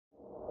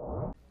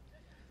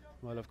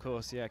Well, of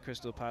course, yeah,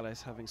 Crystal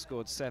Palace having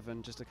scored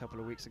 7 just a couple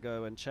of weeks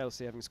ago, and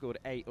Chelsea having scored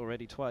 8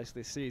 already twice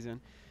this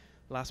season.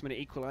 Last-minute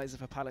equaliser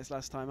for Palace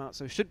last time out,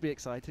 so should be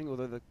exciting,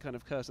 although the kind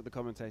of curse of the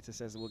commentator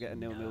says that we'll get a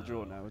 0-0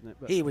 draw now, isn't it?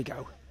 But here we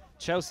go.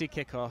 Chelsea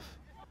kick-off.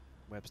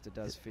 Webster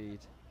does feed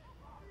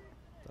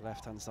the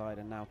left-hand side,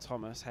 and now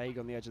Thomas. Haig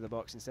on the edge of the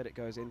box. Instead it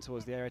goes in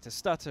towards the area to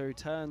Stutter, who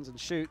turns and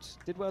shoots.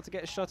 Did well to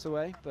get a shot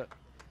away, but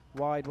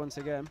wide once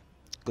again.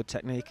 Good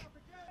technique.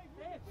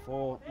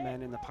 4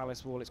 men in the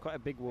Palace wall. It's quite a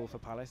big wall for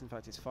Palace. In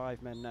fact, it's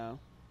 5 men now.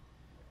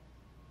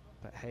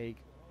 But Haig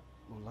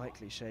will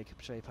likely shape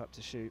up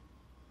to shoot.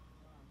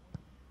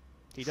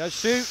 He does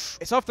shoot.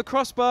 It's off the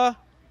crossbar,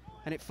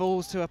 and it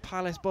falls to a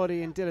Palace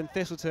body in Dylan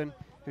Thistleton,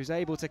 who's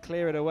able to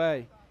clear it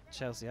away.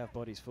 Chelsea have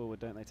bodies forward,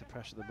 don't they, to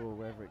pressure the ball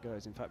wherever it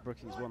goes. In fact,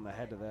 Brookings won the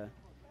header there.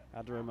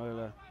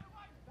 Adaramola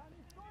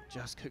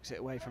just cooks it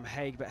away from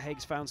Haig, but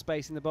Haig's found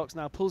space in the box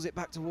now, pulls it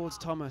back towards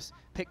Thomas.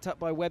 Picked up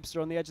by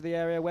Webster on the edge of the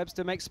area.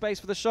 Webster makes space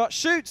for the shot,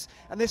 shoots,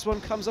 and this one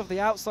comes off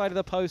the outside of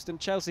the post, and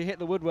Chelsea hit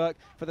the woodwork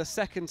for the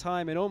second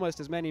time in almost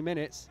as many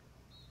minutes.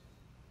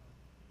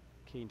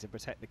 Keen to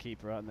protect the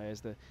keeper, aren't they, as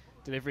the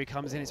delivery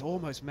comes in. It's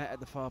almost met at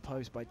the far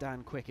post by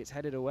Dan Quick. It's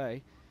headed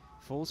away.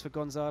 Falls for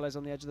Gonzalez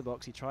on the edge of the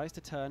box. He tries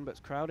to turn, but it's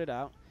crowded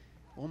out.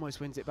 Almost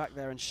wins it back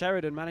there, and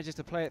Sheridan manages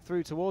to play it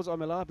through towards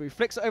Omilabu.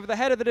 Flicks it over the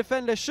head of the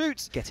defender,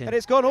 shoots, and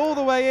it's gone all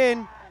the way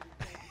in.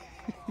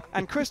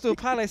 And Crystal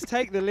Palace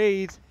take the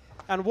lead,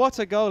 and what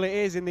a goal it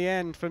is in the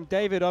end from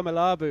David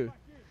Omilabu.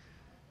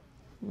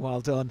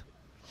 Well done.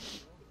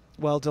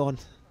 Well done.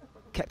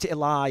 Kept it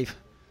alive.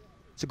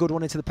 It's a good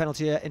one into the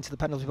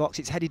penalty box.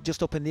 It's headed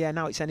just up in the air.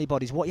 Now it's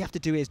anybody's. What you have to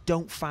do is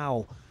don't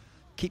foul.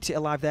 Keeps it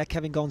alive there.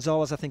 Kevin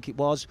Gonzalez, I think it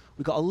was.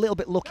 We got a little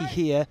bit lucky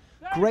here.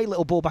 Great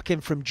little ball back in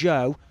from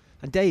Joe.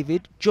 And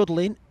David,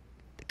 juddling.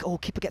 The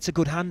goalkeeper gets a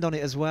good hand on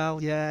it as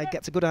well. Yeah,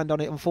 gets a good hand on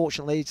it.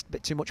 Unfortunately, it's a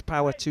bit too much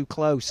power, too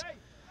close.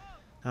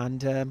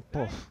 And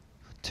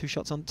 2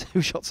 shots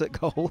at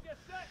goal.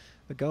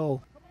 The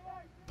goal.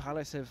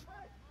 Palace have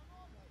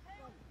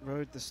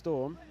rode the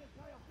storm,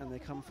 and they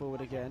come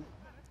forward again.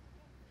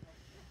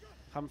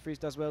 Humphreys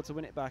does well to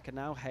win it back, and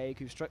now Haig,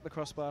 who struck the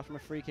crossbar from a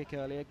free kick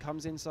earlier,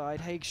 comes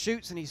inside. Haig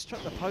shoots, and he's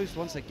struck the post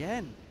once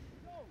again.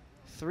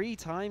 3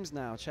 times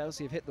now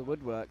Chelsea have hit the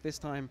woodwork, this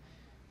time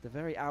the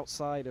very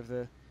outside of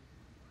the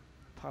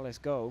Palace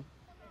goal.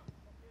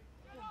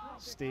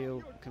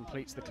 Steele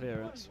completes the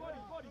clearance.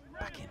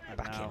 Back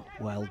in.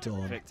 Well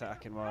done. Victor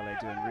Akinwale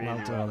doing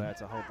really well there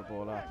to hold the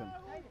ball up,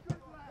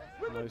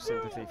 and no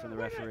sympathy from the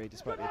referee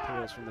despite the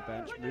appeals from the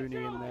bench. Mooney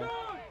in there,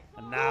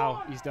 and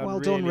now he's done really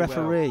well. Well done,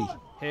 referee.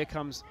 Here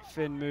comes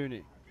Finn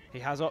Mooney. He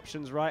has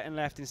options right and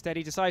left. Instead,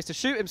 he decides to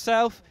shoot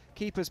himself.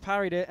 Keeper's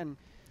parried it, and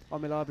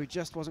Omilabu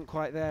just wasn't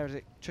quite there as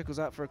it trickles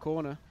out for a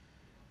corner.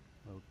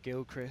 Well,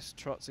 Gilchrist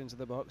trots into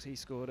the box. He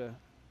scored a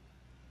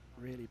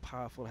really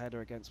powerful header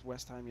against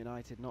West Ham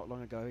United not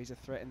long ago. He's a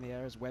threat in the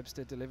air as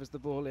Webster delivers the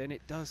ball in.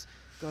 It does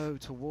go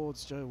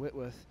towards Joe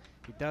Whitworth.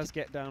 He does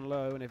get down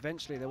low, and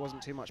eventually there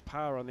wasn't too much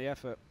power on the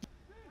effort.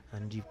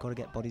 And you've got to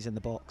get bodies in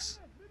the box.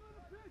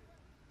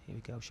 Here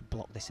we go. Should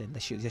block this in.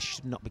 This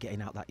should not be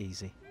getting out that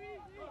easy.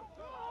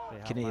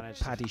 Can hear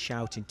Paddy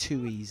shouting,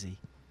 too easy.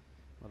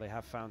 Well, they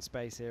have found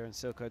space here, and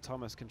Silko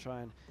Thomas can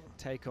try and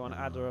take on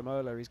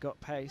Adaramola. He's got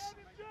pace.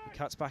 He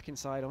cuts back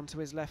inside onto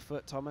his left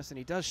foot, Thomas, and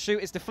he does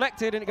shoot. It's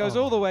deflected, and it goes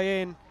all the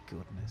way in.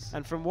 Goodness.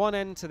 And from one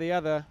end to the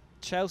other,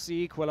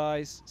 Chelsea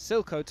equalise.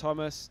 Silko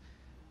Thomas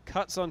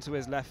cuts onto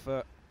his left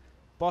foot,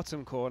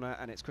 bottom corner,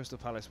 and it's Crystal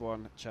Palace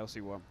 1, Chelsea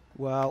 1.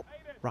 Well,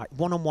 right,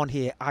 one-on-one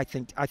here. I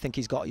think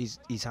he's got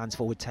his hands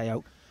forward,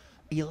 Teo.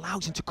 He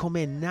allows him to come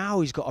in.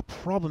 Now he's got a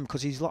problem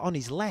because he's on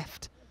his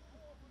left.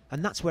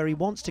 And that's where he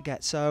wants to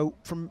get. So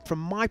from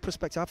my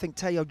perspective, I think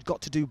Teo's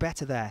got to do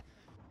better there.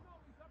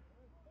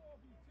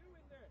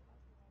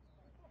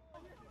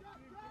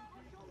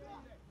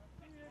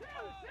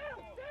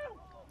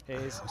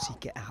 Here's how does he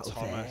get out Thomas.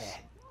 Of there?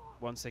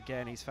 Once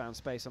again, he's found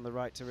space on the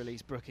right to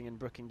release Brooking, and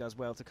Brooking does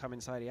well to come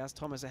inside. He has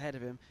Thomas ahead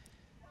of him.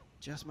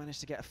 Just managed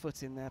to get a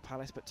foot in there,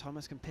 Palace, but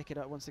Thomas can pick it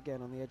up once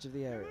again on the edge of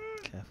the area.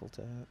 Careful,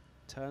 Teo.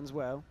 Turns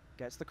well,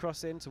 gets the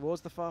cross in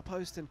towards the far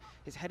post, and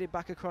is headed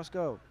back across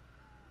goal.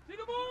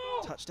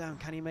 Touchdown.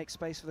 Can he make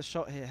space for the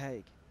shot here,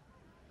 Haig?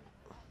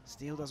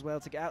 Steele does well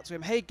to get out to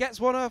him. Haig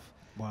gets one off,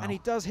 and he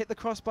does hit the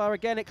crossbar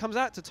again. It comes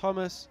out to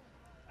Thomas,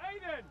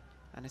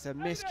 and it's a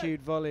miscued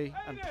volley,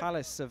 and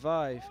Palace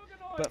survive,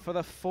 but for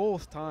the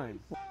 4th time.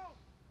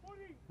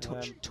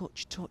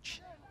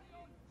 Touch.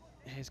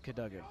 Here's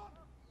Cadogan.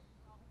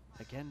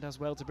 Again does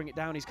well to bring it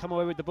down. He's come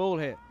away with the ball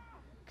here.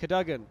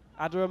 Cadogan.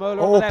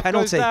 Adaramola on the left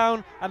goes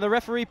down, and the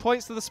referee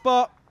points to the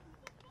spot.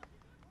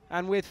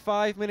 And with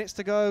 5 minutes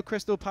to go,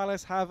 Crystal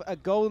Palace have a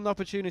golden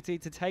opportunity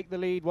to take the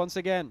lead once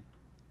again.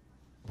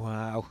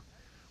 Wow.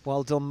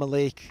 Well done,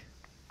 Malik.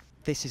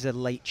 This is a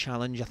late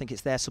challenge. I think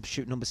it's their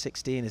substitute number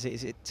 16.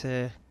 Is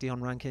it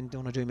Dion Rankin?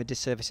 Don't want to do him a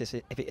disservice if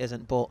it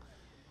isn't, but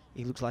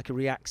he looks like he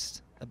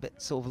reacts a bit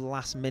sort of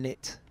last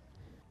minute.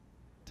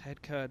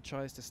 Ted Kurd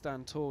tries to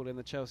stand tall in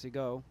the Chelsea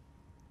goal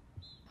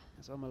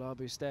as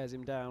Omilabu stares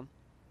him down.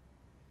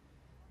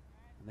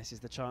 And this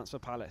is the chance for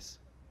Palace.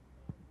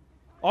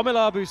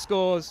 Omilabu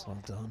scores. Well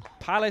done.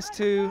 Palace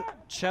 2,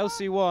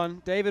 Chelsea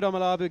 1. David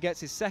Omilabu gets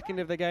his second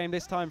of the game,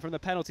 this time from the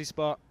penalty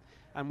spot.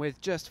 And with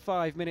just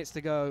 5 minutes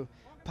to go,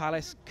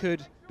 Palace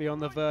could be on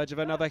the verge of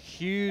another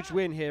huge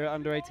win here at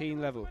under-18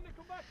 level.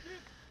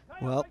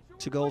 Well,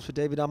 2 goals for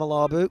David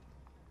Omilabu.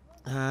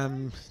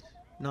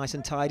 Nice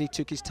and tidy,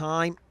 took his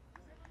time.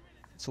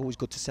 It's always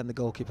good to send the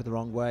goalkeeper the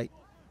wrong way.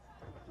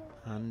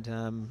 And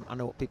I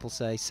know what people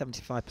say,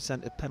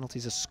 75% of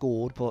penalties are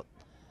scored, but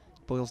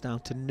it boils down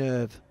to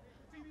nerve.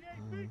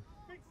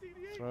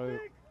 Throw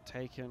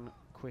taken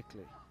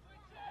quickly.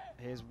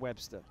 Here's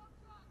Webster.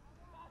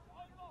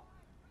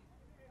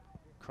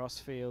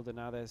 Crossfield, and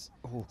now there's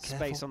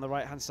space on the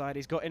right-hand side.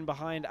 He's got in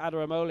behind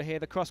Adaramola here.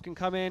 The cross can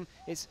come in.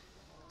 It's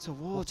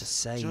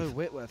towards Joe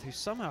Whitworth, who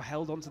somehow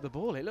held onto the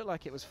ball. It looked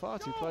like it was far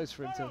too close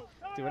for him to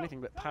do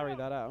anything but parry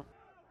that out.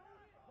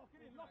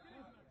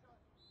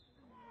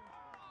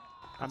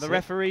 And the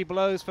referee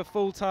blows for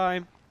full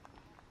time.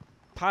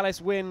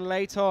 Palace win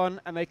late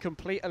on, and they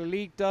complete a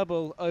league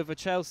double over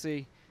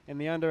Chelsea in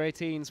the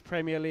under-18s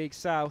Premier League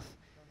South.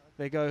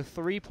 They go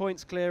 3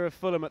 points clear of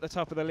Fulham at the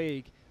top of the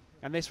league.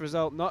 And this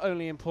result not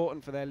only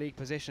important for their league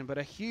position, but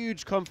a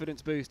huge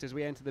confidence boost as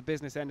we enter the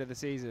business end of the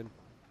season.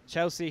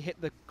 Chelsea hit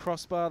the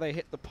crossbar, they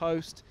hit the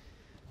post,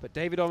 but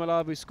David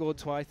Omilabu scored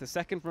twice, the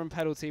second from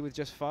penalty with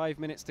just 5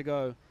 minutes to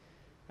go.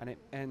 And it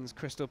ends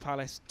Crystal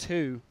Palace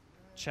 2,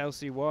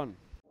 Chelsea 1.